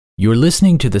You're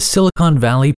listening to the Silicon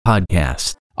Valley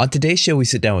Podcast. On today's show, we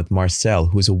sit down with Marcel,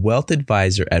 who is a wealth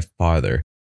advisor at Pfister,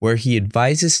 where he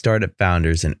advises startup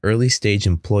founders and early-stage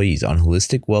employees on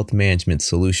holistic wealth management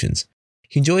solutions.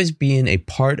 He enjoys being a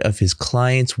part of his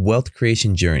clients' wealth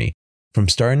creation journey, from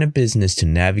starting a business to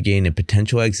navigating a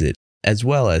potential exit, as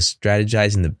well as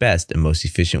strategizing the best and most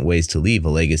efficient ways to leave a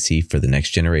legacy for the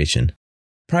next generation.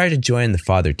 Prior to joining the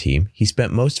Pfister team, he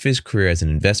spent most of his career as an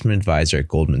investment advisor at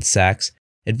Goldman Sachs,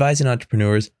 advising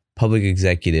entrepreneurs, public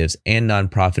executives, and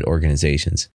nonprofit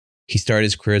organizations. He started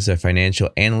his career as a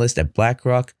financial analyst at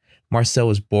BlackRock. Marcel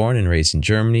was born and raised in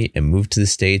Germany and moved to the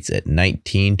States at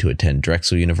 19 to attend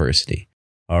Drexel University.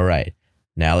 All right,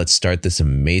 now let's start this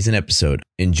amazing episode.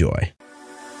 Enjoy.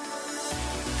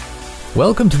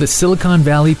 Welcome to the Silicon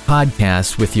Valley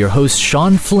Podcast with your host,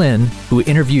 Sean Flynn, who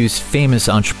interviews famous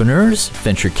entrepreneurs,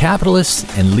 venture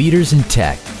capitalists, and leaders in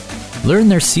tech. Learn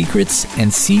their secrets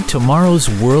and see tomorrow's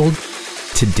world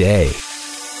today.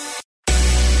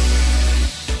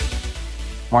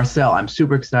 Marcel, I'm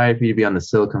super excited for you to be on the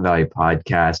Silicon Valley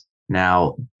Podcast.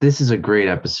 Now, this is a great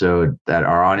episode that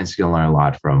our audience is going to learn a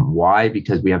lot from. Why?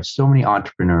 Because we have so many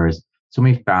entrepreneurs, so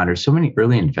many founders, so many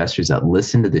early investors that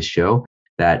listen to this show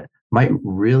that might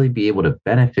really be able to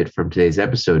benefit from today's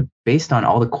episode based on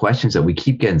all the questions that we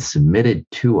keep getting submitted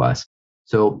to us.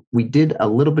 So we did a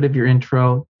little bit of your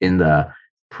intro in the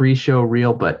pre-show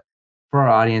reel, but for our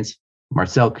audience,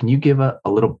 Marcel, can you give a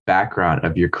little background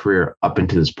of your career up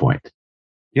until this point?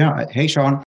 Yeah. Hey,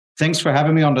 Sean. Thanks for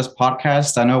having me on this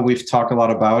podcast. I know we've talked a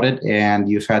lot about it, and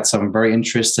you've had some very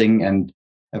interesting and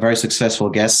very successful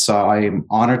guests, so I'm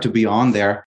honored to be on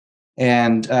there.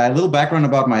 And a little background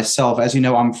about myself. As you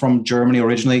know, I'm from Germany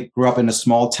originally, grew up in a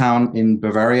small town in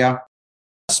Bavaria.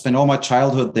 Spent all my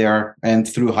childhood there and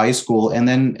through high school, and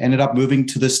then ended up moving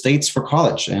to the States for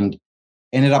college and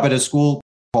ended up at a school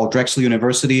called Drexel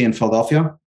University in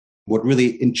Philadelphia. What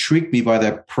really intrigued me by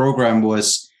that program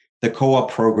was the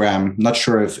co-op program. Not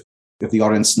sure if the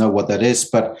audience know what that is,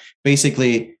 but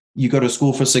basically you go to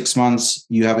school for 6 months,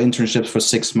 you have internships for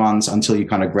 6 months until you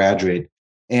kind of graduate.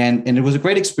 And it was a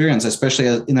great experience, especially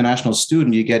as an international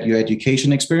student. You get your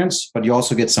education experience, but you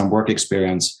also get some work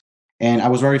experience. And I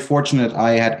was very fortunate.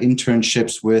 I had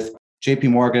internships with JP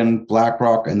Morgan,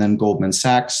 BlackRock, and then Goldman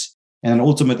Sachs. And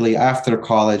ultimately, after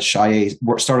college, I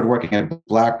started working at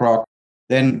BlackRock,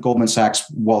 then Goldman Sachs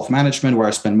Wealth Management, where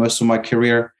I spent most of my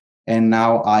career. And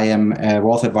now I am a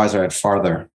wealth advisor at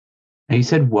Pfister. And you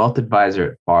said wealth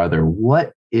advisor at Pfister.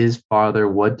 What is Pfister?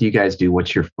 What do you guys do?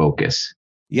 What's your focus?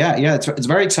 Yeah, it's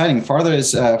very exciting. Pfister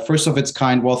is first of its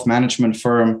kind wealth management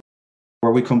firm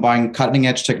where we combine cutting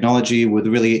edge technology with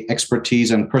really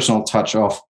expertise and personal touch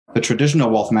of the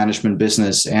traditional wealth management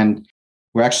business. And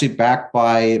we're actually backed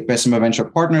by Bessemer Venture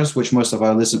Partners, which most of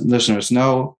our listeners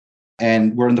know.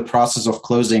 And we're in the process of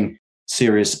closing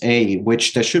Series A,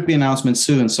 which there should be announcements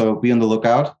soon. So be on the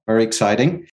lookout. Very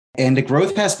exciting. And the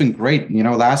growth has been great. You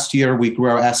know, last year we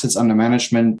grew our assets under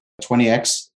management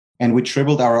 20x, and we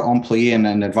tripled our employee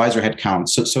and advisor headcount.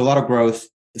 So a lot of growth.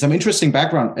 Some interesting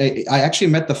background. I actually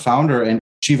met the founder and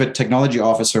chief technology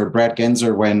officer, Brad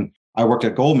Genzer, when I worked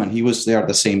at Goldman. He was there at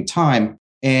the same time.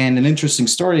 And an interesting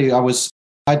story,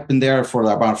 I'd been there for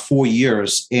about 4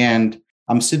 years, and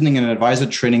I'm sitting in an advisor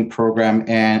training program,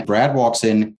 and Brad walks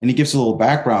in and he gives a little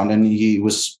background, and he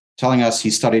was telling us he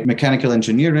studied mechanical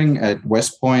engineering at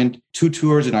West Point, 2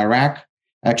 tours in Iraq,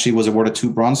 actually was awarded 2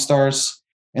 Bronze Stars.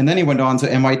 And then he went on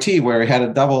to MIT, where he had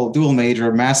a dual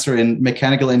major, master in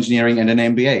mechanical engineering and an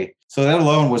MBA. So that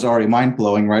alone was already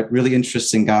mind-blowing, right? Really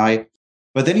interesting guy.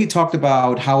 But then he talked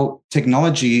about how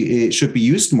technology should be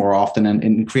used more often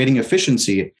in creating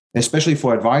efficiency, especially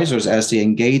for advisors as they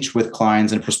engage with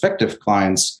clients and prospective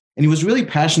clients. And he was really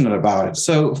passionate about it.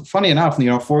 So funny enough,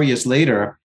 4 years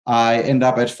later, I end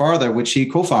up at Pfister, which he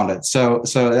co-founded. So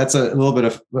that's a little bit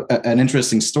of an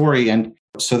interesting story. And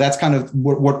so that's kind of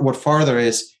what Pfister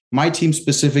is. My team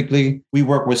specifically, we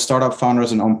work with startup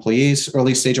founders and employees,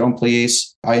 early stage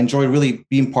employees. I enjoy really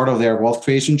being part of their wealth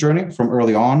creation journey from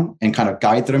early on and kind of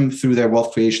guide them through their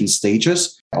wealth creation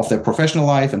stages of their professional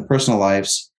life and personal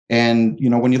lives. And,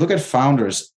 when you look at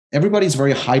founders, everybody's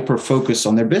very hyper focused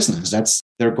on their business. That's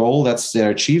their goal, that's their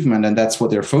achievement, and that's what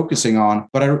they're focusing on.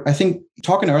 But I think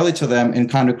talking early to them and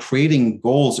kind of creating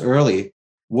goals early.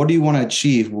 What do you want to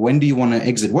achieve? When do you want to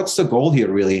exit? What's the goal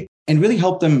here really? And really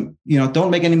help them,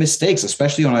 don't make any mistakes,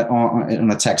 especially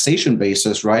on a taxation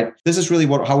basis, right? This is really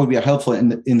how would be helpful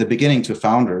in the beginning to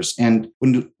founders. And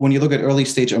when you look at early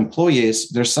stage employees,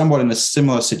 they're somewhat in a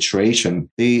similar situation.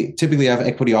 They typically have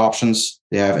equity options.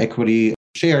 They have equity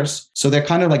shares. So they're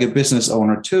kind of like a business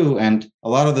owner too. And a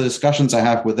lot of the discussions I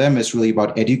have with them is really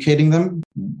about educating them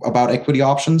about equity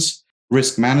options,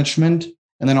 risk management,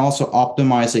 and then also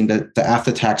optimizing the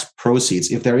after-tax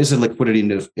proceeds if there is a liquidity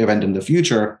event in the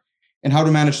future, and how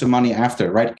to manage the money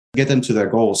after, right? Get them to their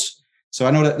goals. So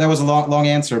I know that was a long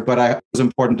answer, but it was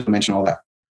important to mention all that.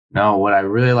 No, what I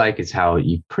really like is how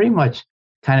you pretty much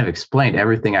kind of explained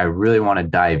everything I really want to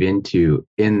dive into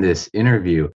in this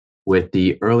interview with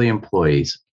the early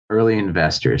employees, early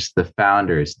investors, the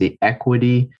founders, the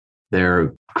equity,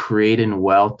 they're creating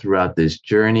wealth throughout this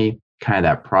journey, kind of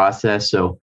that process.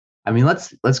 So, I mean,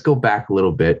 let's go back a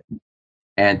little bit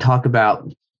and talk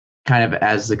about kind of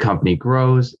as the company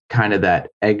grows, kind of that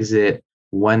exit,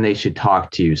 when they should talk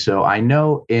to you. So I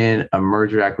know in a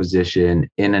merger acquisition,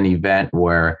 in an event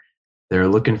where they're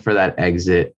looking for that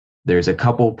exit, there's a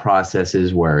couple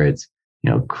processes where it's,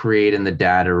 creating the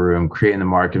data room, creating the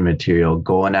market material,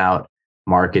 going out,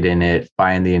 marketing it,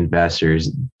 find the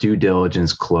investors, due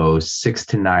diligence close, 6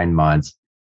 to 9 months.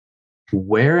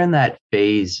 Where in that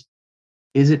phase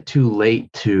is it too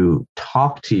late to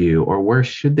talk to you, or where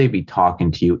should they be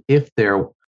talking to you if they're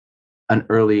an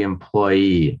early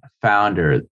employee,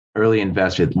 founder, early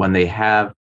investor, when they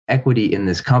have equity in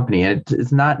this company? And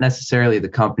it's not necessarily the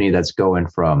company that's going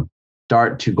from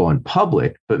start to going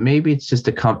public, but maybe it's just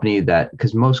a company that,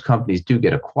 because most companies do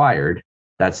get acquired,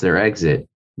 that's their exit.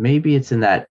 Maybe it's in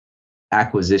that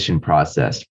acquisition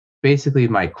process. Basically,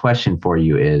 my question for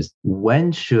you is,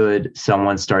 when should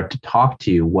someone start to talk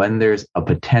to you when there's a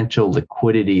potential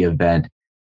liquidity event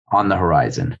on the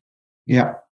horizon?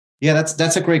 Yeah,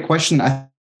 that's a great question. I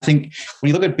think when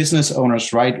you look at business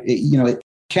owners, right, it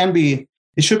should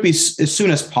be as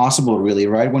soon as possible, really,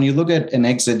 right? When you look at an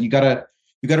exit, you gotta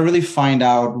really find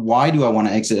out, why do I want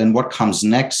to exit and what comes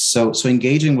next? So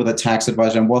engaging with a tax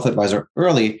advisor and wealth advisor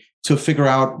early to figure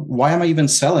out, why am I even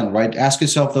selling, right? Ask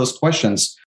yourself those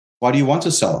questions. Why do you want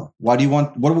to sell? What do you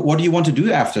want to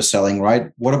do after selling,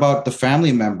 right? What about the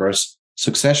family members,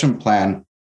 succession plan?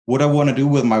 What do I want to do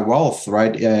with my wealth,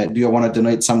 right? Do I want to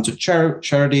donate some to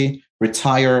charity,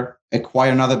 retire,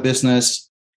 acquire another business,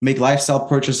 make lifestyle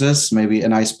purchases, maybe a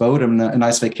nice boat and a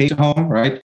nice vacation home,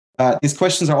 right? These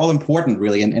questions are all important,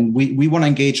 really. And we want to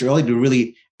engage early to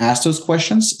really ask those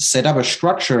questions, set up a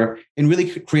structure, and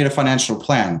really create a financial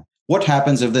plan. What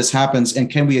happens if this happens,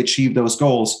 and can we achieve those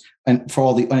goals? And for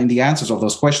all the answers of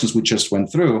those questions we just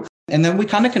went through. And then we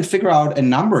kind of can figure out a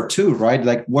number too, right?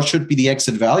 Like, what should be the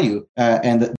exit value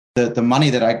and the money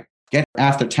that I get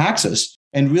after taxes,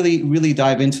 and really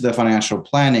dive into the financial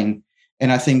planning.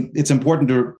 And I think it's important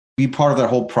to be part of that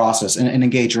whole process and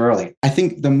engage early. I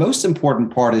think the most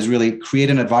important part is really create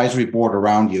an advisory board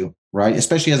around you, right?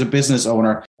 Especially as a business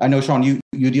owner. I know, Sean,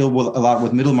 you deal with a lot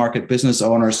with middle market business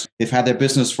owners. They've had their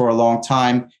business for a long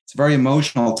time. It's a very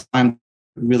emotional time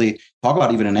to really talk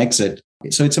about even an exit.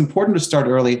 So it's important to start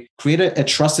early, create a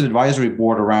trusted advisory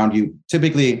board around you.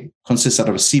 Typically consists out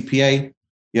of a CPA,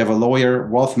 you have a lawyer,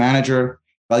 wealth manager,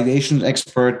 valuation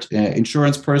expert,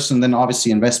 insurance person, then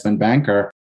obviously investment banker.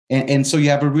 And so you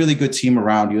have a really good team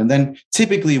around you. And then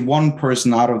typically one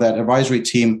person out of that advisory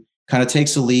team kind of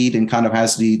takes the lead and kind of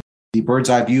has the bird's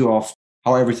eye view of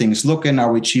how everything's looking.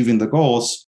 Are we achieving the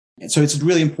goals? And so it's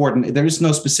really important. There is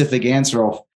no specific answer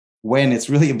of when. It's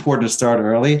really important to start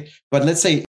early. But let's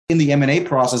say in the M&A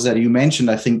process that you mentioned,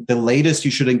 I think the latest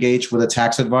you should engage with a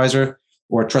tax advisor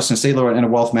or a trust and estate lawyer and a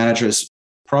wealth manager is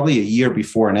probably a year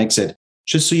before an exit,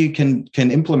 just so you can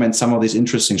implement some of these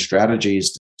interesting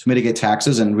strategies to mitigate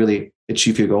taxes and really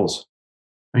achieve your goals.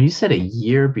 When you said a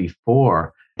year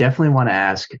before, definitely want to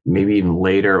ask, maybe even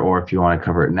later, or if you want to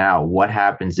cover it now, what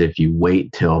happens if you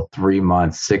wait till 3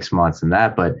 months, 6 months and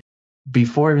that? But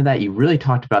before even that, you really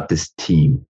talked about this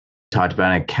team, you talked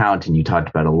about an accountant, you talked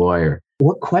about a lawyer.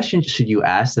 What questions should you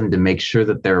ask them to make sure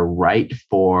that they're right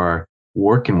for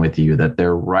working with you, that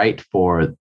they're right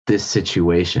for this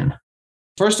situation?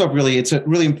 First off, really, it's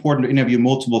really important to interview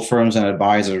multiple firms and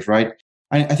advisors, right?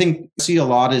 I think I see a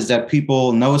lot is that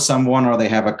people know someone, or they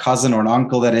have a cousin or an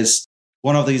uncle that is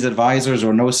one of these advisors,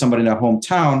 or know somebody in their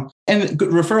hometown. And good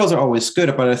referrals are always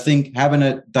good, but I think having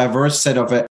a diverse set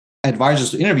of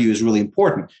advisors to interview is really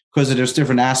important, because there's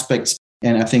different aspects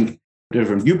and I think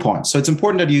different viewpoints. So it's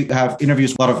important that you have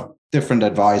interviews with a lot of different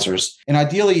advisors. And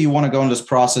ideally, you want to go in this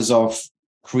process of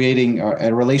creating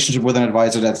a relationship with an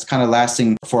advisor that's kind of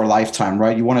lasting for a lifetime,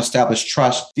 right? You want to establish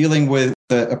trust. Dealing with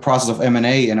a process of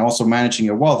M&A and also managing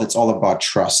your wealth, it's all about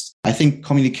trust. I think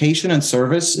communication and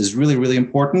service is really, really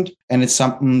important. And it's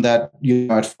something that,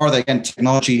 at Farther, again,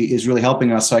 technology is really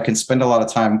helping us, so I can spend a lot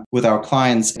of time with our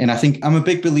clients. And I think I'm a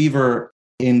big believer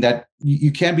in that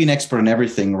you can't be an expert in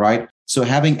everything, right? So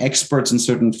having experts in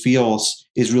certain fields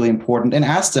is really important, and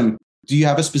ask them, do you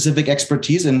have a specific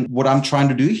expertise in what I'm trying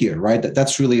to do here, right?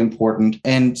 That's really important.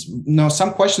 And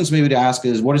some questions maybe to ask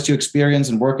is, what is your experience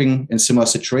in working in similar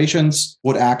situations?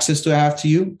 What access do I have to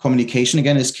you? Communication,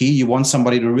 again, is key. You want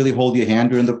somebody to really hold your hand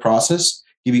during the process,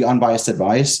 give you unbiased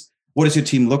advice. What does your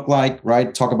team look like,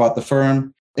 right? Talk about the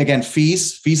firm. Again,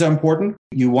 fees are important.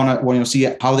 You want to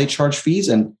see how they charge fees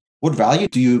and what value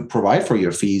do you provide for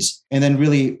your fees? And then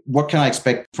really, what can I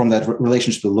expect from that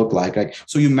relationship to look like?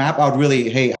 So you map out really,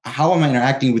 hey, how am I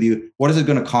interacting with you? What is it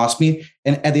going to cost me?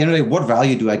 And at the end of the day, what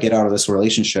value do I get out of this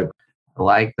relationship? I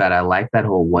like that. I like that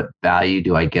whole what value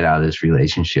do I get out of this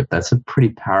relationship? That's a pretty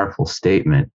powerful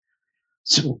statement.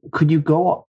 So could you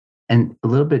go and a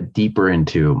little bit deeper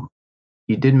into,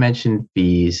 you did mention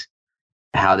fees,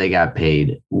 how they got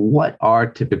paid. What are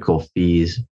typical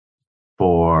fees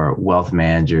for wealth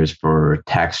managers, for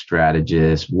tax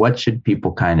strategists? What should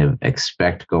people kind of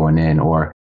expect going in?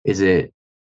 Or is it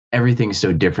everything's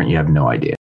so different you have no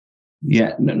idea?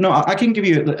 Yeah, no, I can give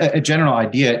you a general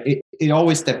idea. It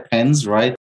always depends,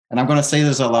 right? And I'm going to say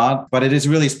this a lot, but it is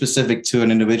really specific to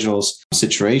an individual's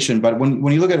situation. But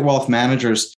when you look at wealth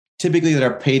managers, typically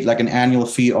they're paid like an annual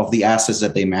fee of the assets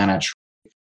that they manage.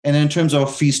 And in terms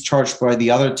of fees charged by the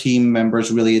other team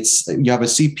members, really, you have a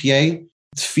CPA.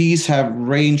 Fees have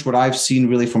ranged, what I've seen,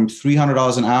 really from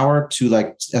 $300 an hour to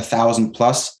like $1,000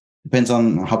 plus. Depends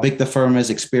on how big the firm is,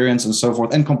 experience, and so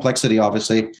forth, and complexity,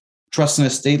 obviously. Trust and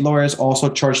estate lawyers also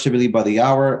charge typically by the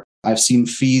hour. I've seen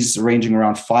fees ranging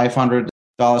around $500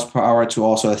 per hour to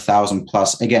also $1,000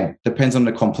 plus. Again, depends on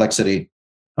the complexity.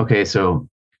 Okay, so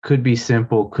could be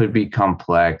simple, could be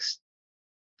complex,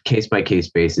 case by case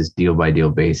basis, deal by deal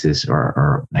basis,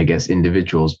 or I guess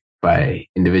individuals by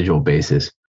individual basis.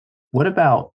 What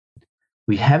about,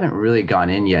 we haven't really gone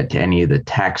in yet to any of the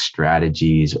tax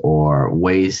strategies or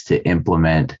ways to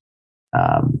implement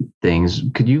things.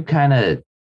 Could you kind of,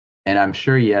 and I'm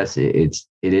sure, yes, it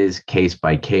is case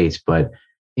by case, but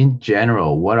in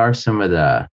general, what are some of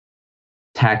the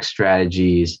tax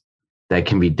strategies that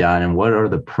can be done, and what are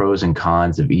the pros and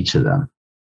cons of each of them?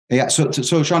 Yeah,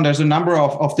 so Sean, there's a number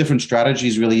of different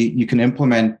strategies really you can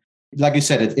implement. Like you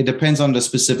said, it depends on the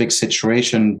specific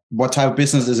situation. What type of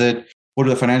business is it? What do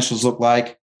the financials look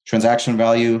like? Transaction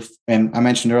value. And I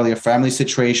mentioned earlier, family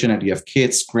situation, and do you have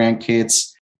kids,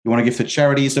 grandkids? You want to give to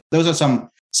charities? So those are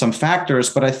some factors,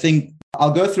 but I think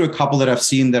I'll go through a couple that I've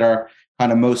seen that are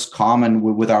kind of most common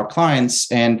with our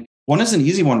clients. And one is an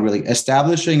easy one, really.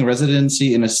 Establishing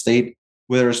residency in a state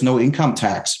where there's no income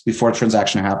tax before a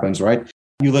transaction happens, right?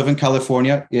 You live in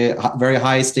California, very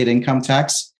high state income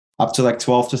tax, up to like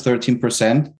 12 to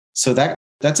 13%. So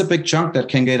that's a big chunk that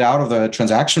can get out of the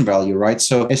transaction value, right?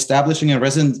 So establishing a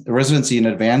residency in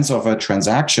advance of a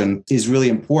transaction is really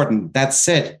important. That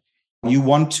said, you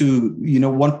want to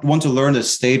learn the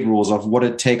state rules of what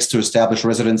it takes to establish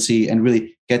residency and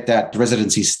really get that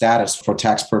residency status for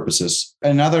tax purposes.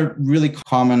 Another really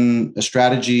common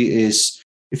strategy is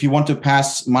if you want to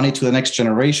pass money to the next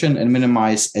generation and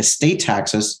minimize estate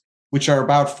taxes, which are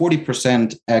about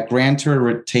 40%, a grantor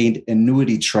retained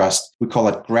annuity trust, we call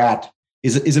it GRAT,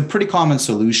 is a pretty common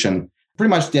solution. Pretty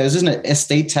much, this is an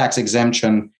estate tax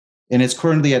exemption, and it's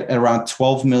currently at around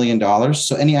 $12 million.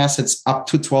 So any assets up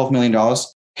to $12 million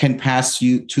can pass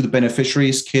you to the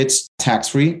beneficiaries' kids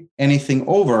tax-free. Anything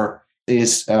over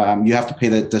is you have to pay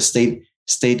the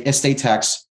estate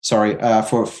tax, for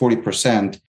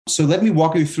 40%. So let me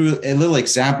walk you through a little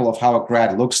example of how a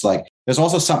GRAT looks like. There's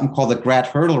also something called the GRAT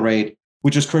hurdle rate,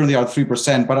 which is currently at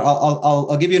 3%, but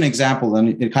I'll give you an example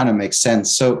and it kind of makes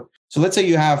sense. So let's say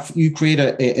you create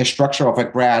a structure of a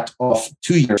GRAT of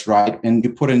 2 years, right? And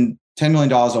you put in $10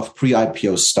 million of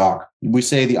pre-IPO stock. We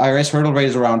say the IRS hurdle rate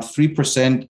is around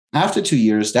 3%. After 2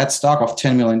 years, that stock of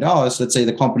 $10 million, let's say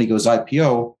the company goes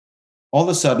IPO, all of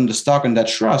a sudden the stock in that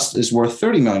trust is worth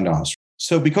 $30 million.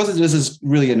 So because this is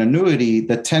really an annuity,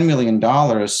 the $10 million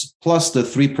plus the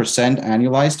 3%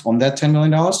 annualized on that $10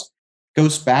 million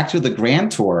goes back to the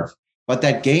grantor. But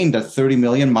that gain, that $30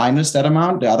 million minus that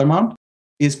amount, the other amount,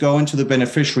 is going to the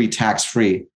beneficiary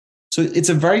tax-free. So it's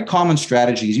a very common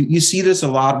strategy. You see this a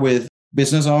lot with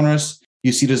business owners.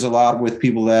 You see this a lot with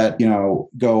people that,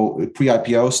 go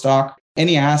pre-IPO stock.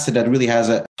 Any asset that really has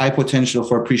a high potential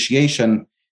for appreciation,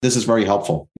 this is very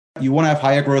helpful. You want to have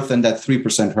higher growth than that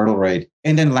 3% hurdle rate.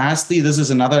 And then lastly, this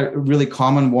is another really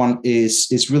common one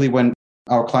is really when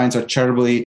our clients are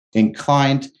charitably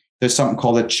inclined. There's something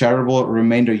called a charitable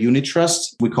remainder unit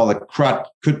trust. We call it CRUT,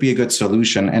 could be a good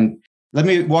solution. And let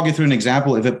me walk you through an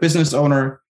example. If a business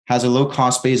owner has a low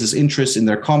cost basis interest in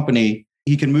their company,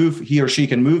 he or she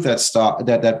can move that stock,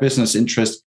 that business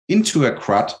interest into a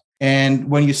CRUT. And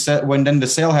when then the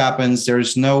sale happens,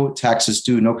 there's no taxes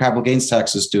due, no capital gains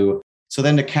taxes due. So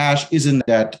then the cash is in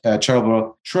that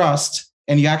charitable trust,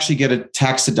 and you actually get a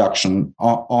tax deduction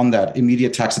on that,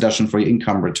 immediate tax deduction for your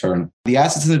income return. The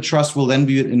assets in the trust will then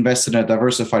be invested in a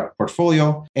diversified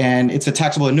portfolio, and it's a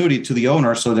taxable annuity to the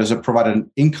owner. So there's provided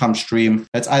an income stream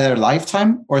that's either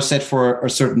lifetime or set for a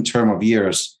certain term of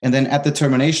years. And then at the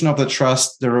termination of the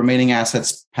trust, the remaining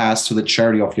assets pass to the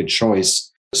charity of your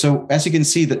choice. So as you can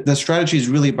see, the strategy is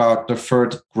really about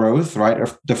deferred growth, right? Or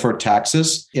deferred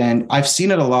taxes. And I've seen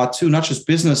it a lot too, not just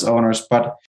business owners,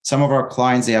 but some of our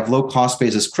clients, they have low cost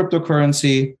basis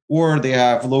cryptocurrency, or they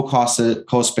have low cost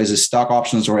basis stock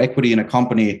options or equity in a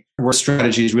company where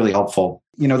strategy is really helpful.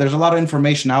 There's a lot of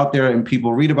information out there and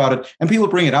people read about it and people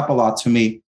bring it up a lot to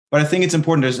me. But I think it's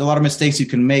important. There's a lot of mistakes you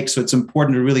can make. So it's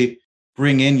important to really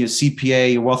bring in your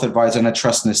CPA, your wealth advisor, and a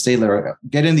trust and estate lawyer.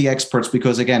 Get in the experts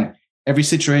because, again, every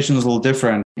situation is a little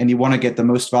different and you want to get the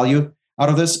most value out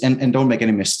of this and don't make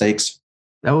any mistakes.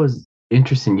 That was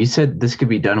interesting. You said this could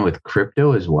be done with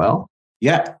crypto as well?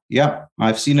 Yeah.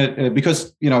 I've seen it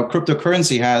because,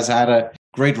 cryptocurrency has had a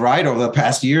great ride over the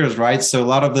past years, right? So a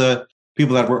lot of the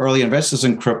people that were early investors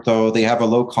in crypto, they have a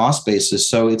low cost basis.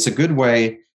 So it's a good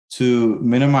way to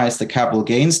minimize the capital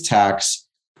gains tax,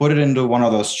 put it into one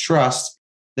of those trusts,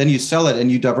 then you sell it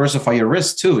and you diversify your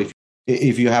risk too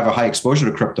if you have a high exposure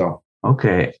to crypto.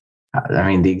 Okay. I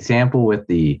mean, the example with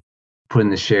the putting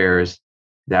the shares,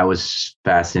 that was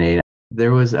fascinating.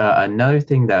 There was another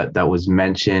thing that was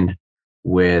mentioned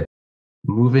with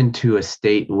moving to a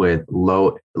state with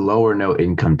low or no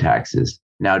income taxes.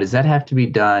 Now, does that have to be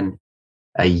done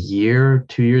a year,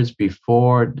 2 years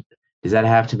before? Does that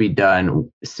have to be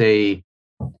done, say,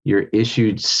 you're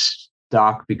issued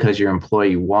stock because your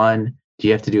employee won? Do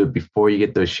you have to do it before you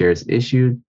get those shares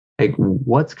issued? Like,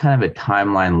 what's kind of a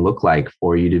timeline look like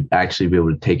for you to actually be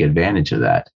able to take advantage of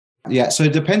that? Yeah, so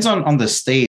it depends on the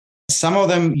state. Some of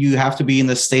them, you have to be in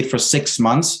the state for 6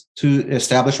 months to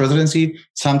establish residency,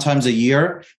 sometimes a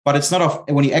year. But it's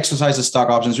not when you exercise the stock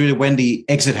options, really when the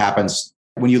exit happens,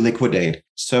 when you liquidate.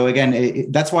 So again,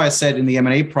 that's why I said in the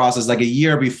M&A process, like a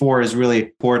year before is really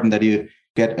important that you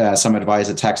get some advice,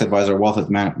 a tax advisor, wealth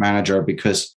manager,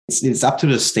 because it's up to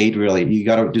the state, really. You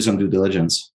got to do some due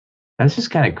diligence. That's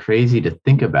just kind of crazy to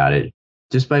think about it.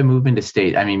 Just by moving to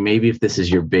state, I mean, maybe if this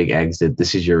is your big exit,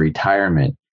 this is your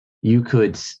retirement, you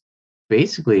could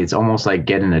basically, it's almost like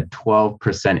getting a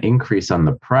 12% increase on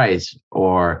the price,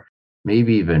 or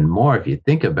maybe even more if you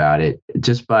think about it,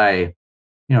 just by,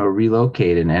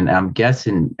 relocating. And I'm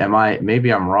guessing,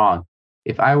 maybe I'm wrong.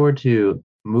 If I were to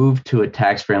move to a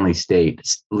tax-friendly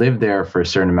state, live there for a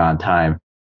certain amount of time,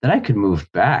 then I could move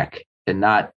back and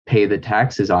not pay the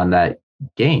taxes on that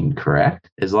gain, correct?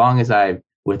 As long as I'm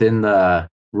within the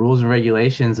rules and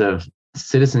regulations of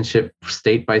citizenship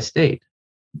state by state.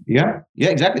 Yeah,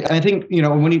 exactly. I think,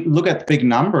 when you look at big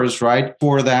numbers, right,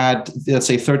 for that, let's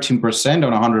say 13%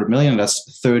 on 100 million,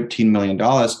 that's $13 million.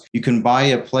 You can buy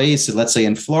a place, let's say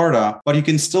in Florida, but you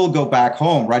can still go back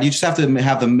home, right? You just have to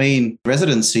have the main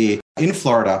residency in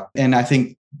Florida. And I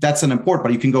think that's an important,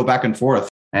 but you can go back and forth.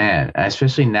 And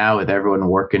especially now with everyone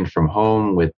working from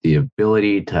home, with the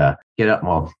ability to get up,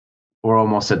 well, we're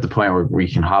almost at the point where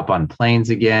we can hop on planes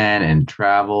again and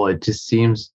travel. It just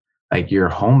seems like your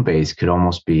home base could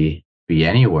almost be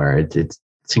anywhere. It's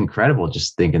incredible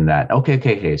just thinking that.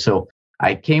 Okay. So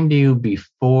I came to you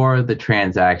before the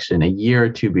transaction, a year or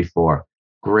two before.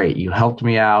 Great. You helped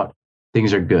me out.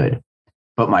 Things are good.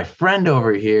 But my friend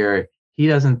over here, he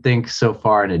doesn't think so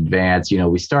far in advance.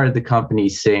 We started the company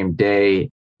same day.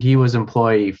 He was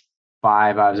employee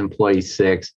 5, I was employee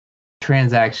 6.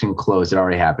 Transaction closed. It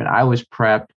already happened. I was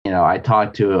prepped. I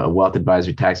talked to a wealth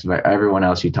advisor, tax advisor, everyone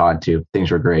else you talked to.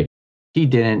 Things were great. He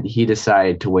didn't. He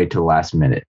decided to wait till the last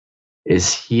minute.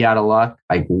 Is he out of luck?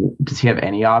 Like, does he have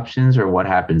any options, or what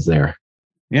happens there?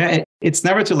 Yeah, it's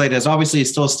never too late. There's obviously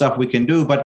still stuff we can do,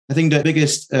 but I think the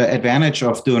biggest advantage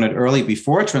of doing it early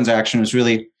before a transaction is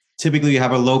really typically you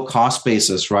have a low cost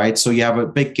basis, right? So you have a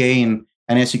big gain.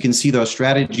 And as you can see, those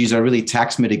strategies are really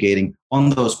tax mitigating on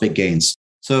those big gains.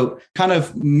 So kind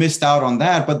of missed out on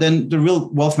that. But then the real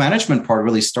wealth management part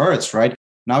really starts, right?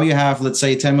 Now you have, let's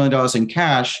say, $10 million in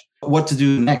cash. What to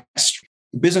do next?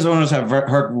 Business owners have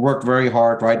worked very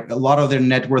hard, right? A lot of their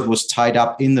net worth was tied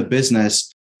up in the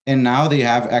business, and now they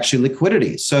have actually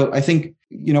liquidity. So I think,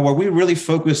 what we really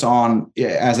focus on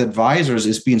as advisors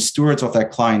is being stewards of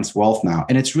that client's wealth now.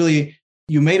 And it's really,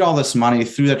 you made all this money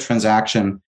through that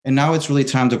transaction, and now it's really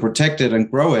time to protect it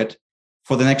and grow it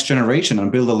for the next generation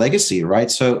and build a legacy, right?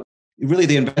 So really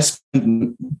the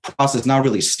investment process now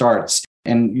really starts.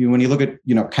 And when you look at,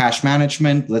 cash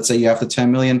management, let's say you have the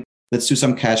 10 million, Let's do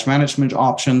some cash management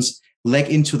options, leg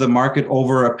into the market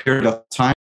over a period of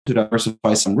time to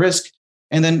diversify some risk,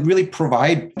 and then really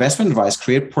provide investment advice,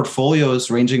 create portfolios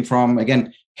ranging from,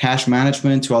 again, cash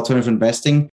management to alternative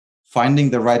investing,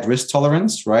 finding the right risk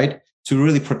tolerance, right, to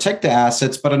really protect the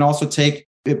assets, but then also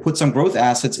put some growth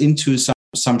assets into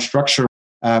some structure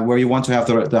where you want to have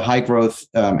the high growth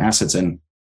assets in.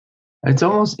 It's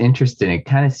almost interesting. It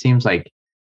kind of seems like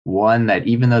one that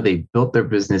even though they built their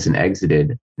business and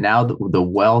exited, now the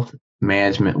wealth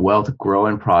management, wealth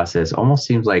growing process almost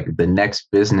seems like the next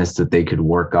business that they could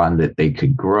work on, that they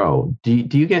could grow. Do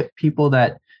you get people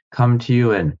that come to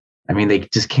you and, I mean, they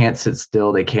just can't sit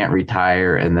still, they can't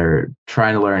retire, and they're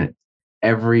trying to learn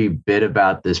every bit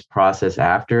about this process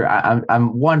after?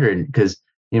 I'm wondering, because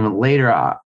later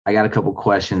I got a couple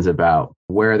questions about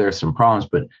where there's some problems,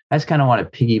 but I just kind of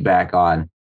want to piggyback on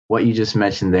what you just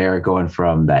mentioned there, going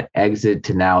from that exit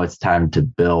to now it's time to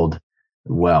build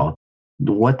wealth.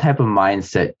 What type of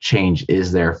mindset change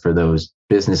is there for those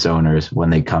business owners when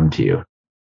they come to you?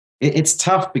 It's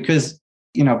tough because,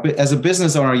 as a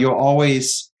business owner,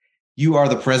 you are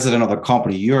the president of the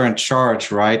company. You're in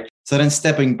charge, right? So then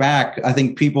stepping back, I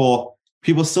think people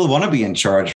still want to be in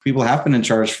charge. People have been in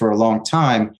charge for a long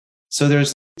time. So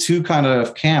there's two kind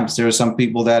of camps. There are some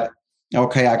people that,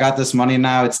 okay, I got this money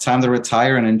now, it's time to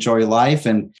retire and enjoy life.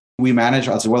 And we manage,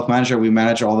 as a wealth manager, we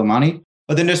manage all the money.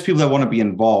 But then there's people that want to be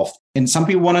involved. And some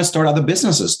people want to start other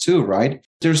businesses too, right?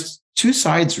 There's two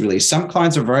sides really. Some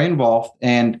clients are very involved.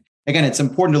 And again, it's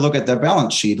important to look at their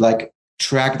balance sheet, like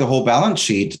track the whole balance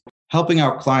sheet, helping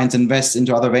our clients invest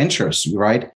into other ventures,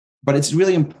 right? But it's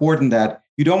really important that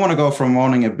you don't want to go from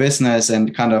owning a business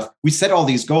and we set all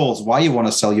these goals, why you want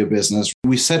to sell your business.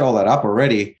 We set all that up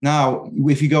already. Now,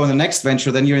 if you go in the next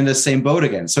venture, then you're in the same boat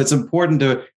again. So it's important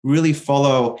to really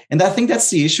follow. And I think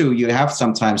that's the issue you have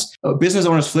sometimes. Business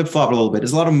owners flip-flop a little bit.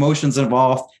 There's a lot of emotions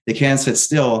involved. They can't sit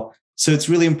still. So it's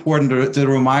really important to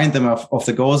remind them of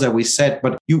the goals that we set.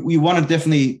 But you want to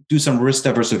definitely do some risk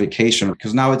diversification,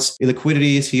 because now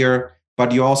liquidity is here,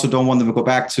 but you also don't want them to go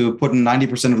back to putting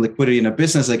 90% of liquidity in a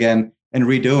business again and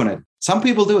redoing it. Some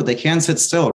people do it. They can't sit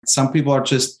still. Some people are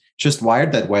just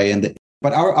wired that way.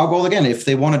 But our goal, again, if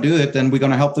they want to do it, then we're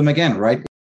going to help them again, right?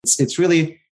 It's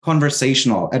really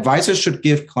conversational. Advisors should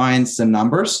give clients the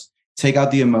numbers, take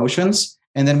out the emotions,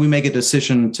 and then we make a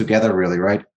decision together, really,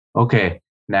 right? Okay.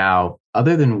 Now,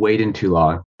 other than waiting too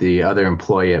long, the other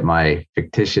employee at my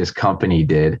fictitious company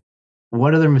did,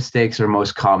 what other mistakes are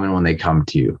most common when they come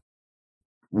to you?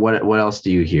 What else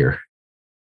do you hear?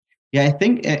 Yeah, I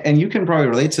think, and you can probably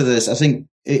relate to this, I think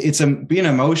it's being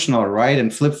emotional, right?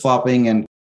 And flip-flopping and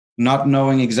not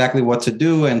knowing exactly what to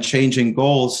do and changing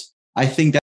goals. I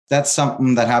think that's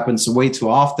something that happens way too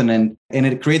often. And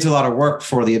it creates a lot of work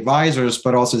for the advisors,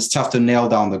 but also it's tough to nail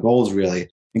down the goals really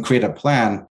and create a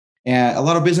plan. And a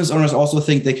lot of business owners also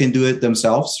think they can do it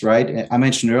themselves, right? I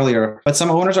mentioned earlier, but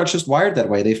some owners are just wired that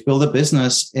way. They've built a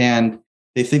business and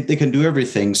they think they can do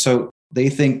everything. So they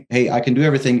think, hey, I can do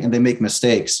everything, and they make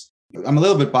mistakes. I'm a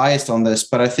little bit biased on this,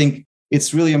 but I think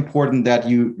it's really important that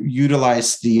you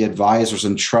utilize the advisors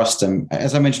and trust them.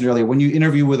 As I mentioned earlier, when you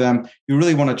interview with them, you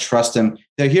really want to trust them.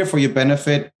 They're here for your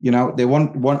benefit. They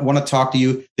want to talk to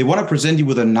you. They want to present you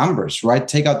with the numbers, right?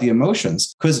 Take out the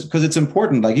emotions, because it's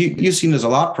important. Like you've seen this a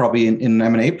lot probably in an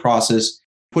M&A process.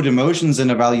 Put emotions in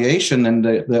evaluation, and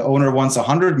the owner wants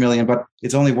 100 million, but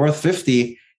it's only worth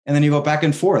 50, and then you go back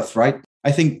and forth, right?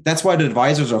 I think that's why the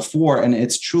advisors are for, and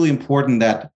it's truly important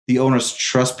that the owners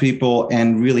trust people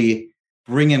and really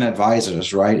bring in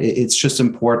advisors, right? It's just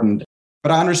important.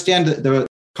 But I understand the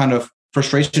kind of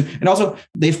frustration, and also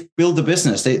they've built a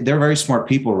business. They're very smart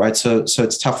people, right? So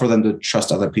it's tough for them to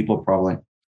trust other people, probably.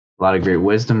 A lot of great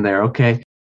wisdom there. Okay.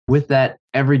 With that,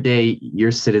 every day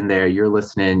you're sitting there, you're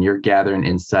listening, you're gathering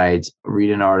insights,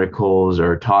 reading articles,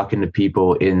 or talking to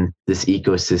people in this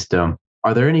ecosystem.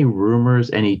 Are there any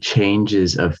rumors, any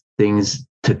changes of things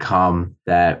to come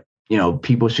that,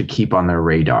 people should keep on their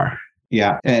radar?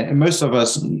 Yeah. And most of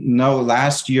us know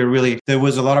last year, really, there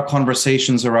was a lot of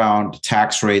conversations around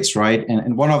tax rates, right?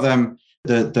 And one of them,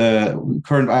 the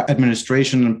current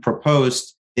administration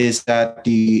proposed is that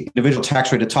the individual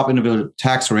tax rate, the top individual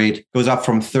tax rate, goes up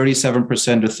from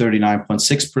 37% to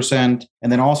 39.6%.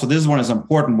 And then also, this one is an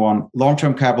important one,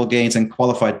 long-term capital gains and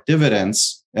qualified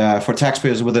dividends for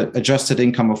taxpayers with an adjusted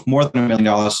income of more than $1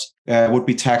 million would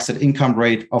be taxed at income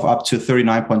rate of up to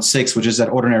 39.6, which is that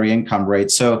ordinary income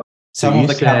rate. So some of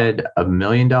the said $1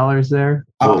 million there?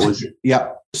 What was it?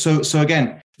 Yeah. So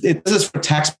again, this is for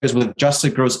taxpayers with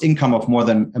adjusted gross income of more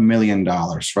than $1 million,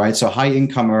 right? So high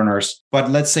income earners. But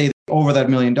let's say over that $1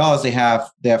 million, they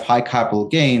have high capital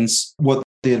gains. What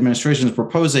the administration is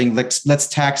proposing, let's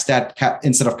tax that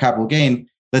instead of capital gain,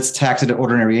 let's tax it at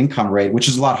ordinary income rate, which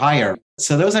is a lot higher.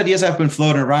 So those ideas have been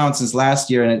floating around since last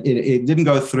year, and it didn't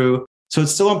go through. So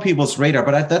it's still on people's radar,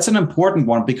 but that's an important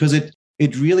one because it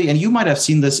really, and you might have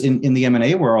seen this in the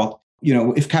M&A world,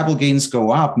 if capital gains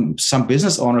go up, some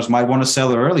business owners might want to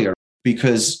sell earlier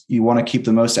because you want to keep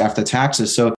the most after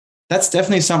taxes. So that's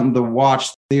definitely something to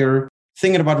watch. They're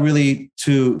thinking about really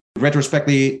to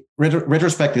retrospectively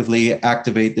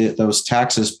activate those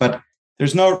taxes, but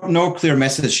there's no clear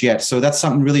message yet. So that's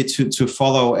something really to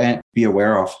follow and be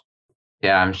aware of.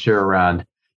 Yeah, I'm sure around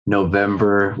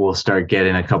November, we'll start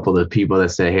getting a couple of people that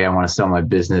say, hey, I want to sell my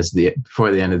business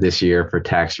before the end of this year for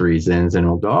tax reasons. And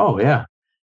we'll go, oh, yeah,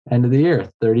 end of the year,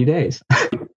 30 days.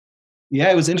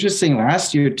 Yeah, it was interesting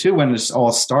last year, too, when this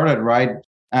all started, right?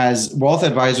 As wealth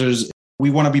advisors, we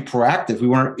want to be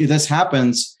proactive. If this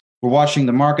happens, we're watching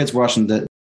the markets, watching the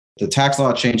tax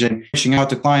law changing, reaching out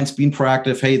to clients, being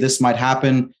proactive. Hey, this might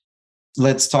happen.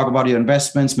 Let's talk about your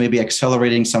investments, maybe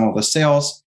accelerating some of the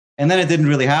sales. And then it didn't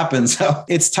really happen. So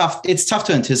it's tough. It's tough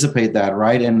to anticipate that,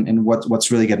 right? And what's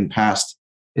really getting passed.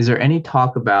 Is there any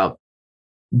talk about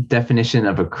definition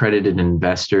of accredited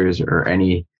investors or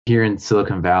any here in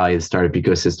Silicon Valley, the startup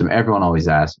ecosystem? Everyone always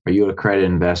asks, are you an accredited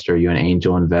investor? Are you an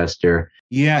angel investor?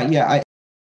 Yeah.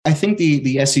 I think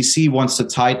the SEC wants to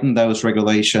tighten those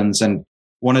regulations and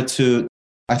wanted to,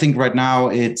 I think right now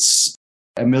it's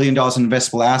 $1 million in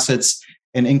investable assets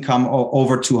and income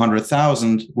over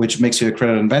 200,000, which makes you a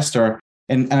accredited investor.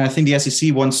 And I think the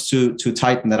SEC wants to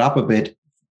tighten that up a bit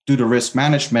due to risk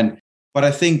management. But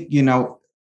I think,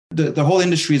 the whole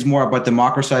industry is more about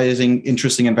democratizing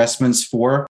interesting investments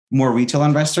for more retail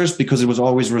investors because it was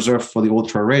always reserved for the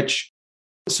ultra rich.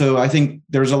 So I think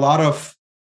there's a lot of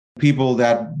people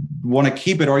that want to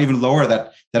keep it or even lower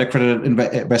that accredited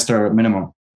investor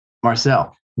minimum.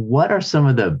 Marcel, what are some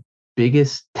of the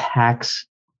biggest tax,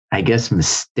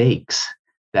 mistakes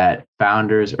that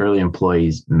founders, early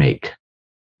employees make?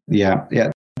 Yeah.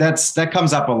 That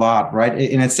comes up a lot, right?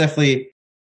 And it's definitely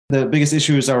the biggest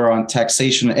issues are on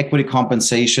taxation, equity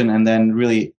compensation, and then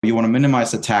really you want to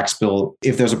minimize the tax bill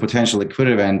if there's a potential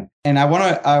liquidity event. And I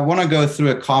want to go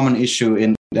through a common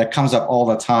issue that comes up all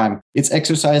the time. It's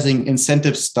exercising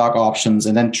incentive stock options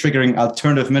and then triggering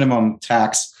alternative minimum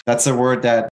tax. That's a word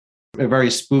that is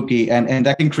very spooky, and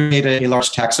that can create a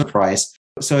large tax surprise.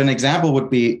 So an example would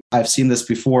be, I've seen this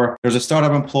before. There's a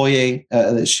startup employee,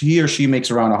 he or she makes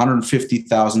around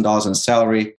 $150,000 in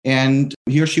salary, and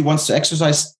he or she wants to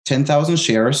exercise 10,000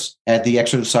 shares at the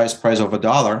exercise price of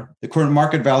 $1. The current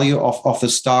market value of the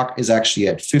stock is actually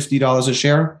at $50 a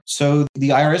share. So the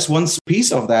IRS wants a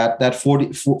piece of that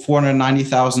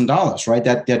 $490,000, right?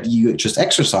 That you just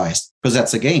exercised because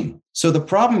that's a gain. So the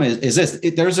problem is this: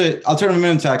 there's an alternative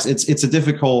minimum tax. It's a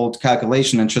difficult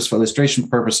calculation, and just for illustration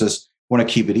purposes, want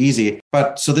to keep it easy.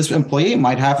 But so this employee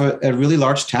might have a really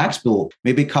large tax bill,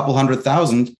 maybe a couple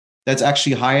 $100,000 that's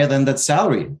actually higher than that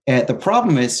salary. And the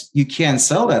problem is you can't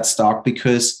sell that stock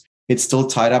because it's still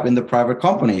tied up in the private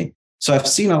company. So I've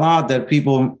seen a lot that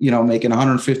people, making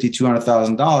 $150,000,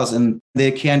 $200,000 and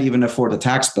they can't even afford a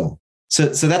tax bill. So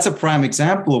that's a prime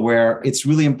example where it's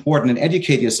really important to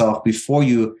educate yourself before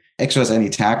you exercise any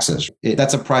taxes.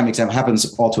 That's a prime example. It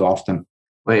happens all too often.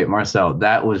 Wait, Marcel,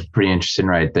 that was pretty interesting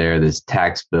right there. This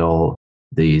tax bill,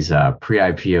 these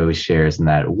pre-IPO shares and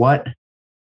that.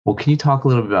 Well, can you talk a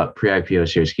little bit about pre-IPO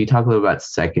shares? Can you talk a little about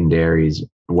secondaries,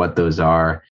 what those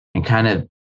are, and kind of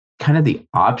the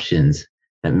options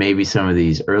that maybe some of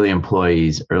these early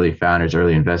employees, early founders,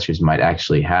 early investors might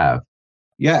actually have?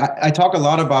 Yeah, I talk a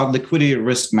lot about liquidity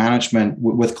risk management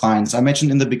with clients. I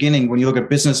mentioned in the beginning, when you look at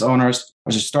business owners,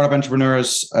 or startup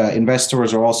entrepreneurs,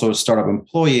 investors, or also startup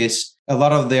employees, a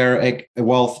lot of their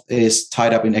wealth is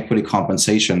tied up in equity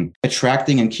compensation,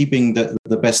 attracting and keeping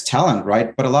the best talent,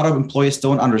 right? But a lot of employees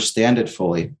don't understand it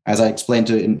fully, as I explained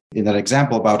in that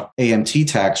example about AMT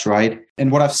tax, right?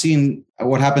 And what I've seen,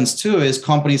 what happens too is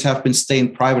companies have been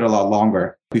staying private a lot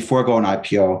longer before going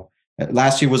IPO.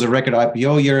 Last year was a record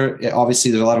IPO year.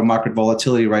 Obviously, there's a lot of market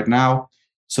volatility right now.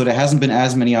 So there hasn't been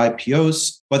as many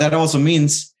IPOs, but that also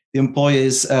means the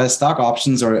employees' stock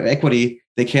options or equity,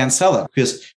 they can't sell it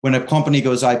because when a company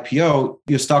goes IPO,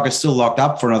 your stock is still locked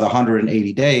up for another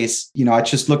 180 days. I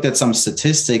just looked at some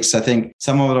statistics. I think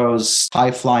some of those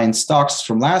high flying stocks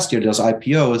from last year, those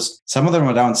IPOs, some of them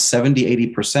are down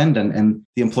 70, 80% and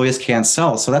the employees can't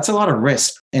sell. So that's a lot of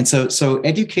risk. And so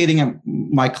educating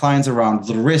my clients around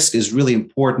the risk is really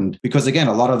important because again,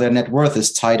 a lot of their net worth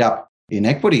is tied up in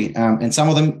equity. And some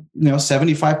of them,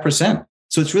 75%.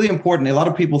 So it's really important. A lot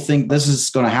of people think this is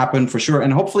going to happen for sure.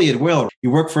 And hopefully it will.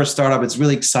 You work for a startup. It's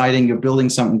really exciting. You're building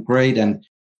something great and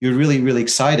you're really, really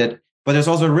excited. But there's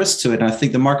also a risk to it. And I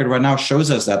think the market right now shows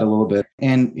us that a little bit.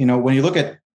 And, when you look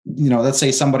at, let's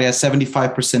say somebody has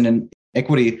 75% in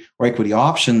equity or equity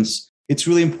options, it's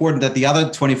really important that the other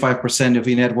 25% of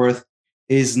your net worth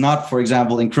is not, for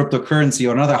example, in cryptocurrency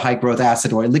or another high growth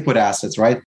asset or liquid assets,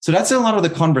 right? So that's a lot of the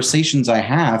conversations I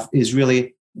have is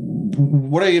really,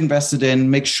 what are you invested in?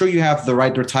 Make sure you have the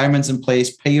right retirements in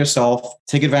place, pay yourself,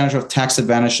 take advantage of tax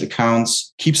advantage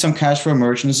accounts, keep some cash for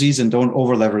emergencies and don't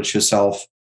over leverage yourself.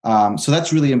 So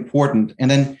that's really important. And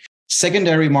then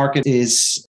secondary market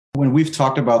is, when we've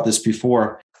talked about this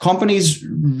before, companies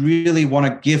really want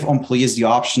to give employees the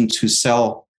option to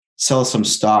sell some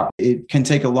stock. It can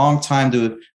take a long time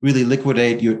to really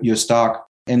liquidate your stock.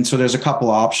 And so there's a couple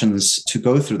options to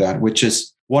go through that, which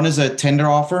is, one is a tender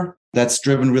offer that's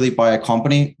driven really by a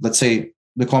company. Let's say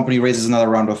the company raises another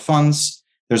round of funds.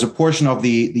 There's a portion of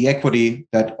the equity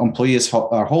that employees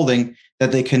are holding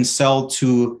that they can sell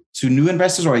to new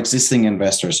investors or existing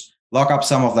investors, lock up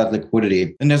some of that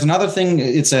liquidity. And there's another thing.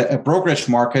 It's a brokerage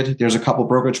market. There's a couple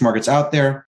brokerage markets out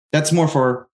there. That's more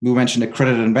for, we mentioned,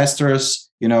 accredited investors.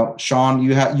 Sean,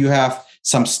 you have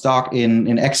some stock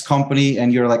in X company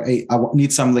and you're like, hey, I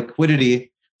need some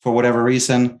liquidity for whatever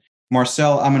reason.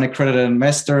 Marcel, I'm an accredited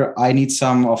investor. I need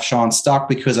some of Sean's stock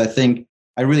because I think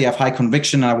I really have high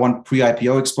conviction and I want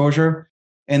pre-IPO exposure.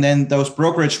 And then those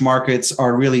brokerage markets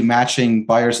are really matching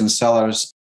buyers and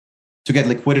sellers to get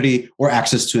liquidity or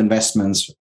access to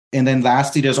investments. And then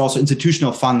lastly, there's also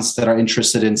institutional funds that are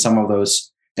interested in some of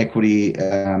those equity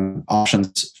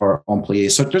options for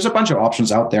employees. So there's a bunch of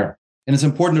options out there and it's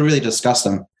important to really discuss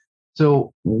them.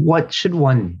 So what should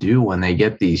one do when they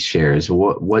get these shares?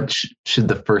 What should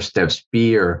the first steps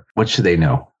be, or what should they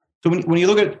know? So when you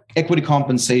look at equity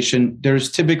compensation, there's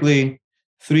typically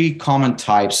three common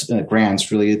types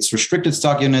grants, really. It's restricted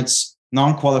stock units,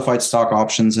 non-qualified stock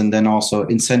options, and then also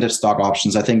incentive stock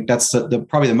options. I think that's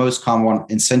probably the most common one,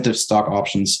 incentive stock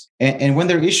options. And when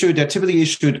they're issued, they're typically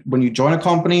issued when you join a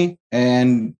company.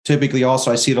 And typically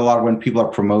also I see it a lot when people are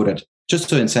promoted, just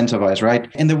to incentivize, right?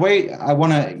 And the way I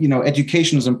want to,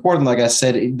 education is important. Like I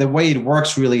said, the way it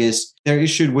works really is they're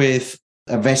issued with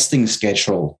a vesting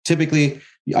schedule. Typically,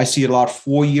 I see it a lot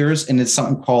 4 years, and it's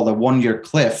something called a 1-year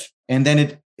cliff. And then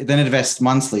it vests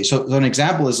monthly. So an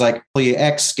example is like employee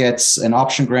X gets an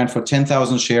option grant for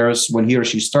 10,000 shares when he or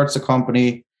she starts a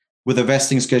company with a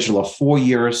vesting schedule of 4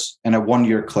 years and a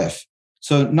 1-year cliff.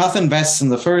 So nothing vests in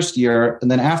the first year. And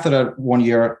then after that 1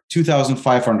 year,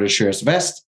 2,500 shares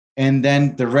vest. And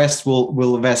then the rest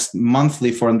will vest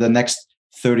monthly for the next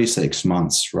 36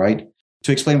 months, right?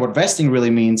 To explain what vesting really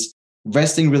means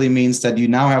that you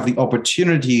now have the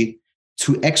opportunity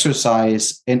to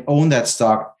exercise and own that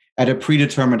stock at a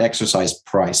predetermined exercise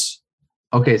price.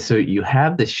 Okay, so you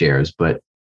have the shares, but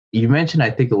you mentioned, I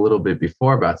think, a little bit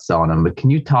before about selling them, but can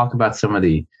you talk about some of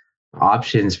the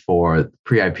options for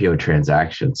pre-IPO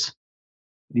transactions?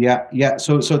 Yeah.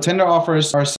 So tender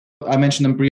offers are, I mentioned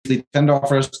them briefly, tender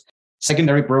offers,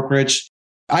 secondary brokerage.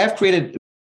 I have created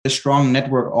a strong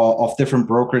network of different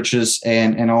brokerages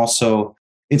and also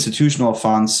institutional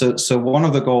funds. So one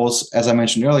of the goals, as I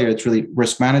mentioned earlier, it's really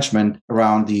risk management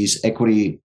around these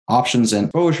equity options and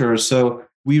exposures. So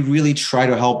we really try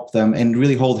to help them and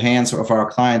really hold hands of our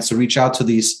clients to reach out to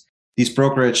these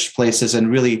brokerage places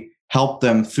and really help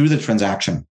them through the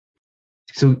transaction.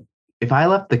 So if I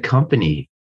left the company,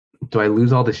 do I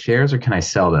lose all the shares or can I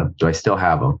sell them? Do I still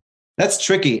have them? That's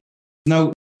tricky.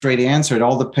 No straight answer. It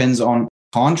all depends on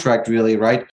contract, really,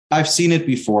 right? I've seen it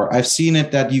before. I've seen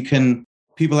it that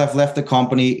people have left the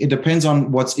company. It depends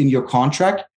on what's in your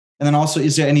contract. And then also,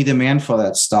 is there any demand for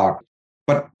that stock?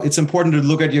 But it's important to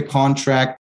look at your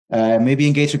contract, maybe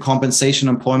engage a compensation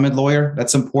employment lawyer.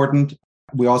 That's important.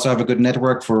 We also have a good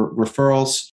network for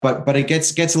referrals, but it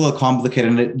gets a little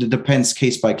complicated and it depends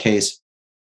case by case.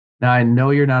 Now, I know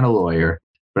you're not a lawyer,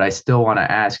 but I still want to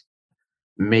ask,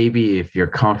 maybe if you're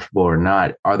comfortable or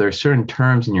not, are there certain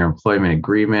terms in your employment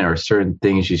agreement or certain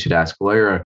things you should ask a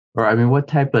lawyer? Or, I mean, what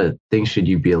type of things should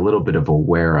you be a little bit of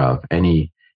aware of?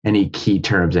 Any key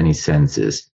terms, any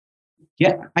sentences?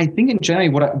 Yeah, I think in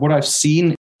general, what I've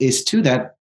seen is too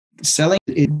that selling,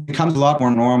 it becomes a lot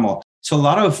more normal. So a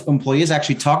lot of employees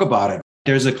actually talk about it.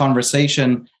 There's a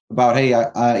conversation about, hey,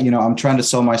 I'm trying to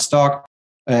sell my stock.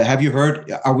 Have you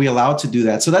heard? Are we allowed to do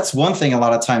that? So that's one thing. A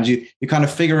lot of times you kind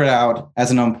of figure it out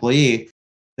as an employee.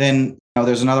 Then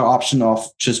there's another option of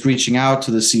just reaching out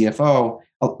to the CFO.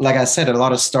 Like I said, a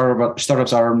lot of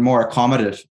startups are more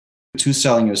accommodative to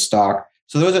selling your stock.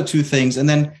 So those are two things. And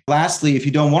then lastly, if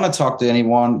you don't want to talk to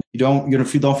anyone,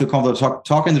 if you don't feel comfortable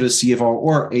talking to the CFO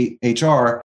or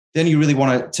HR, then you really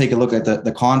want to take a look at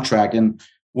the contract. And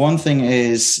one thing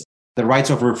is the rights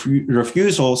of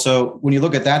refusal. So when you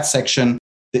look at that section,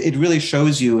 it really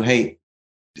shows you, hey,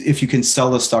 if you can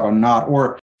sell the stock or not,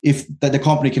 or if the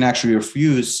company can actually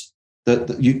refuse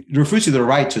you the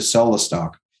right to sell the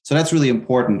stock. So that's really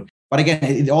important. But again,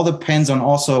 it all depends on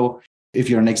also if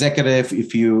you're an executive,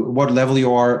 what level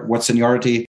you are, what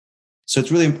seniority. So it's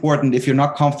really important if you're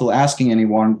not comfortable asking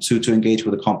anyone to engage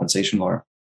with a compensation lawyer.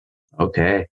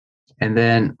 Okay. And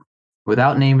then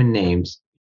without naming names,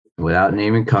 without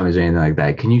naming companies or anything like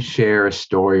that, can you share a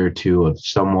story or two of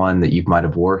someone that you might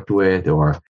have worked with,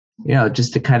 or,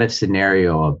 just a kind of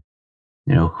scenario of,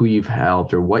 who you've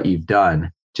helped or what you've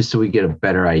done, just so we get a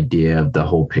better idea of the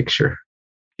whole picture?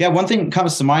 Yeah, one thing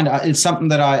comes to mind. It's something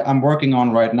that I'm working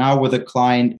on right now with a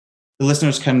client. The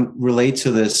listeners can relate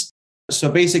to this.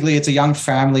 So basically, it's a young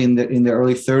family in their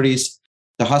early 30s.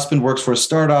 The husband works for a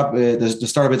startup. The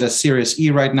startup is at Series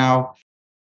E right now.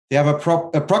 They have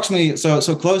approximately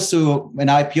so close to an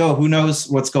IPO. Who knows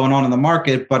what's going on in the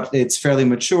market, but it's fairly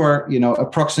mature.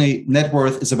 Approximately net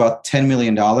worth is about $10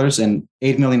 million, and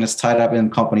 $8 million is tied up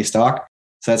in company stock.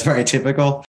 So that's very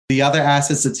typical. The other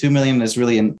assets, the $2 million, is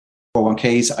really in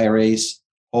 401ks, IRAs,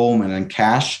 home, and then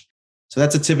cash. So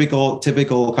that's a typical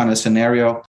kind of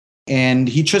scenario. And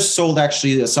he just sold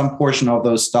actually some portion of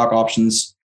those stock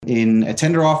options in a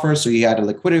tender offer. So he had a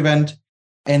liquidity event.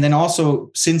 And then also,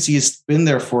 since he's been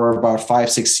there for about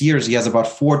 5-6 years, he has about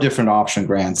 4 different option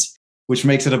grants, which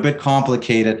makes it a bit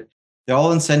complicated. They're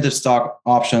all incentive stock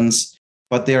options,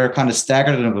 but they're kind of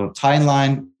staggered in a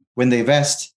timeline, when they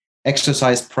vest,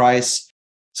 exercise price.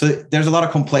 So there's a lot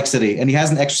of complexity, and he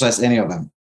hasn't exercised any of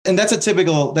them. And that's a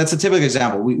typical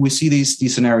example. We see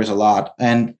these scenarios a lot.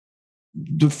 And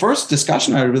the first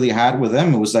discussion I really had with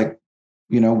them was like,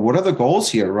 what are the goals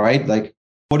here, right? Like,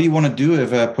 what do you want to do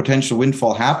if a potential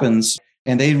windfall happens?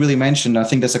 And they really mentioned, I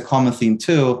think that's a common theme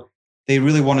too, they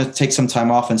really want to take some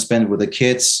time off and spend it with the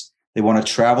kids. They want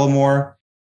to travel more.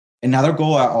 Another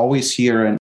goal I always hear,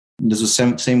 and this was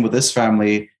same with this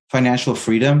family, financial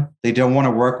freedom. They don't want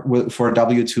to work for a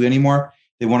W-2 anymore.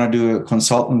 They want to do a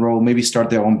consultant role, maybe start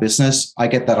their own business. I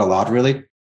get that a lot, really.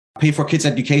 Pay for kids'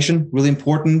 education, really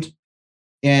important.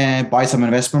 And buy some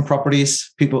investment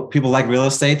properties. People like real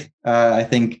estate. I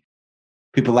think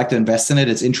people like to invest in it.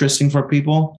 It's interesting for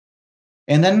people.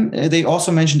 And then they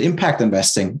also mentioned impact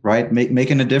investing, right?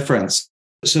 Making a difference.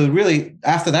 So really,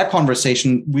 after that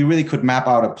conversation, we really could map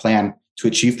out a plan to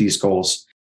achieve these goals.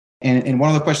 And one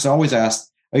of the questions I always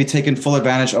asked, are you taking full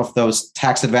advantage of those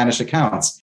tax advantaged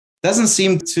accounts? Doesn't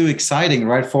seem too exciting,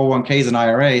 right? 401ks and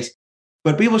IRAs,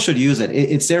 but people should use it.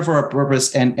 It's there for a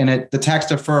purpose. And the tax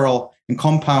deferral and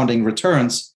compounding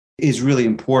returns is really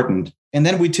important. And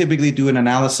then we typically do an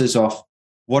analysis of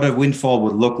what a windfall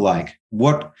would look like.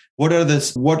 What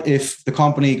if the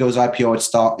company goes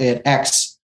IPO at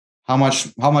X? How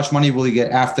much money will you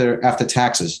get after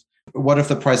taxes? What if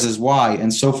the price is Y,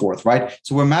 and so forth, right?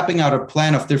 So we're mapping out a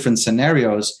plan of different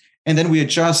scenarios, and then we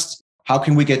adjust. How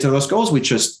can we get to those goals we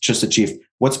just achieved?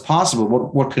 What's possible?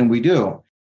 What can we do?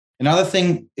 Another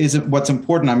thing is what's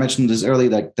important. I mentioned this earlier,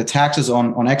 like the taxes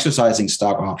on exercising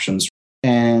stock options.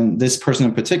 And this person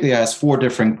in particular has 4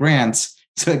 different grants.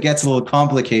 So it gets a little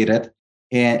complicated,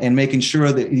 and making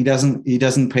sure that he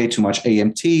doesn't pay too much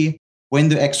AMT, when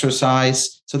to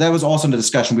exercise. So that was also in the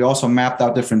discussion. We also mapped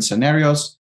out different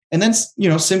scenarios. And then,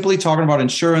 simply talking about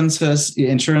insurances,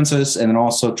 and then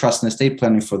also trust and estate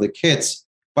planning for the kids.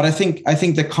 But I think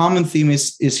the common theme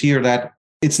is here that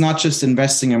it's not just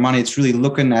investing your money. It's really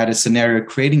looking at a scenario,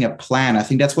 creating a plan. I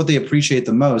think that's what they appreciate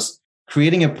the most,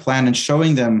 creating a plan and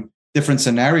showing them different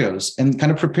scenarios and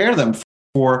kind of prepare them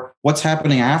for what's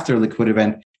happening after a liquid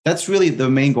event. That's really the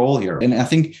main goal here. And I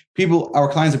think our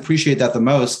clients appreciate that the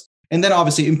most. And then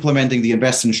obviously implementing the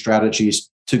investing strategies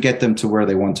to get them to where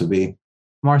they want to be.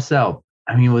 Marcel,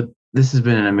 this has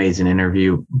been an amazing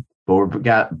interview, but we're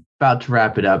about to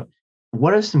wrap it up.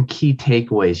 What are some key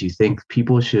takeaways you think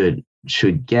people should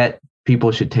get,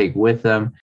 people should take with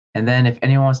them? And then if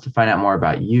anyone wants to find out more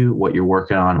about you, what you're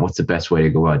working on, what's the best way to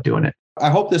go about doing it?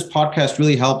 I hope this podcast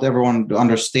really helped everyone to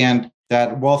understand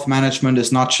that wealth management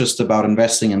is not just about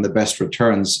investing in the best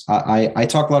returns. I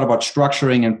talk a lot about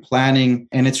structuring and planning,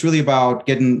 and it's really about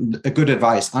getting a good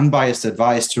advice, unbiased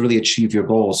advice to really achieve your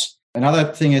goals.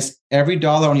 Another thing is every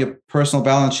dollar on your personal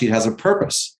balance sheet has a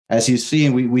purpose. As you see,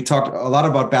 we talked a lot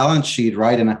about balance sheet,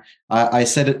 right? And I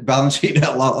said it, balance sheet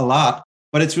a lot,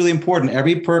 but it's really important.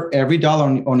 Every dollar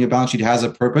on your balance sheet has a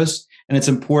purpose, and it's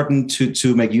important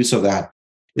to make use of that.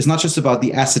 it's not just about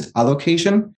the asset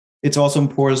allocation. It's also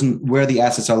important where the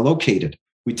assets are located.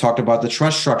 We talked about the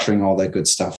trust structuring, all that good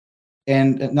stuff.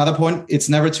 And another point, it's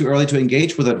never too early to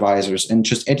engage with advisors and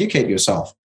just educate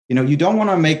yourself. You don't want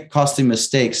to make costly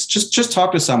mistakes. Just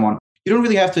talk to someone. You don't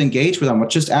really have to engage with them, but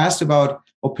just ask about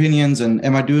opinions and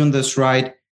am I doing this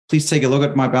right? Please take a look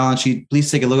at my balance sheet.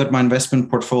 Please take a look at my investment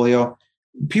portfolio.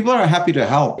 People are happy to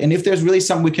help. And if there's really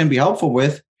something we can be helpful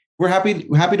with, we're happy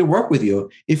to work with you.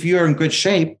 If you're in good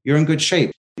shape, you're in good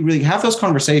shape. You really have those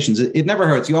conversations. It never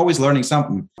hurts. You're always learning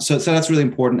something. So that's really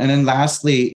important. And then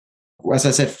lastly, as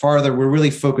I said, Farther, we're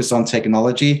really focused on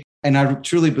technology. And I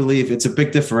truly believe it's a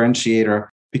big differentiator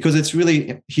because it's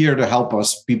really here to help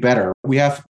us be better. We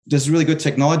have this really good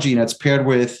technology and it's paired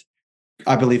with,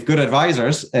 I believe, good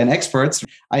advisors and experts.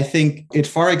 I think it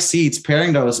far exceeds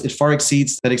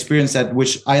that experience that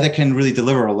which either can really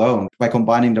deliver alone by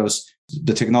combining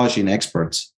the technology and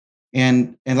experts.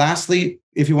 And lastly,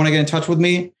 if you want to get in touch with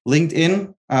me,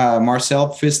 LinkedIn, Marcel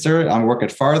Pfister, I work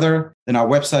at Farther. Then our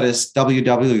website is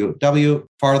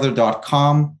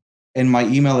www.farther.com. And my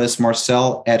email is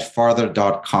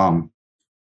marcel@farther.com.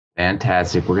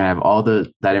 Fantastic. We're going to have all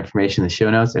that information in the show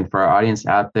notes. And for our audience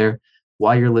out there,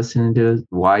 while you're listening to it,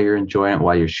 while you're enjoying it,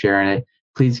 while you're sharing it,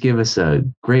 please give us a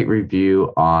great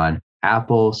review on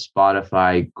Apple,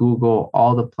 Spotify, Google,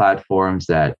 all the platforms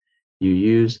that you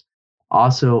use.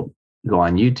 Also, go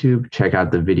on YouTube, check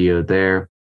out the video there.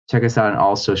 Check us out on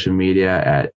all social media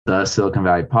at the Silicon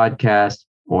Valley Podcast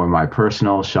or my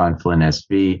personal, Sean Flynn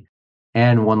SV.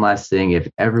 And one last thing, if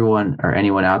everyone or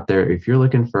anyone out there, if you're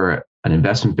looking for an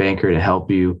investment banker to help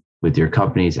you with your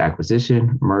company's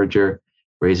acquisition, merger,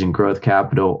 raising growth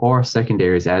capital, or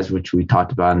secondaries, which we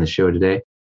talked about in the show today,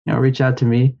 reach out to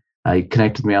me.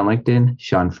 Connect with me on LinkedIn,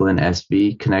 Sean Flynn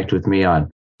SV. Connect with me on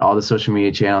all the social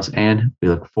media channels, and we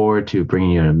look forward to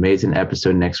bringing you an amazing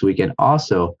episode next week. And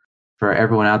also, for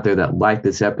everyone out there that liked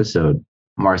this episode,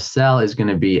 Marcel is going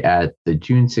to be at the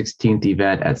June 16th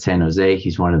event at San Jose.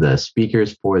 He's one of the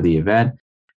speakers for the event.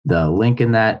 The link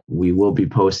in that we will be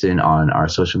posting on our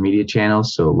social media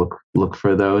channels, so look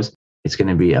for those. It's going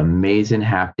to be an amazing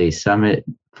half-day summit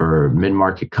for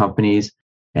mid-market companies.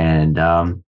 And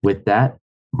with that,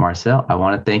 Marcel, I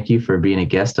want to thank you for being a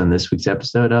guest on this week's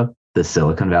episode of the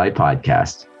Silicon Valley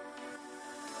Podcast.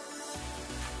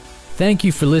 Thank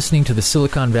you for listening to the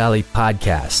Silicon Valley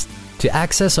Podcast. To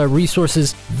access our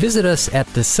resources, visit us at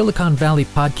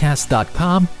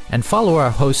thesiliconvalleypodcast.com and follow our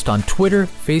host on Twitter,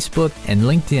 Facebook, and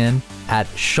LinkedIn at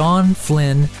Sean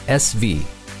Flynn SV.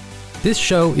 This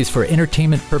show is for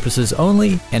entertainment purposes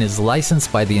only and is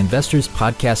licensed by the Investors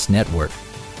Podcast Network.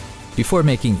 Before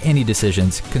making any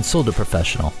decisions, consult a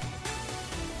professional.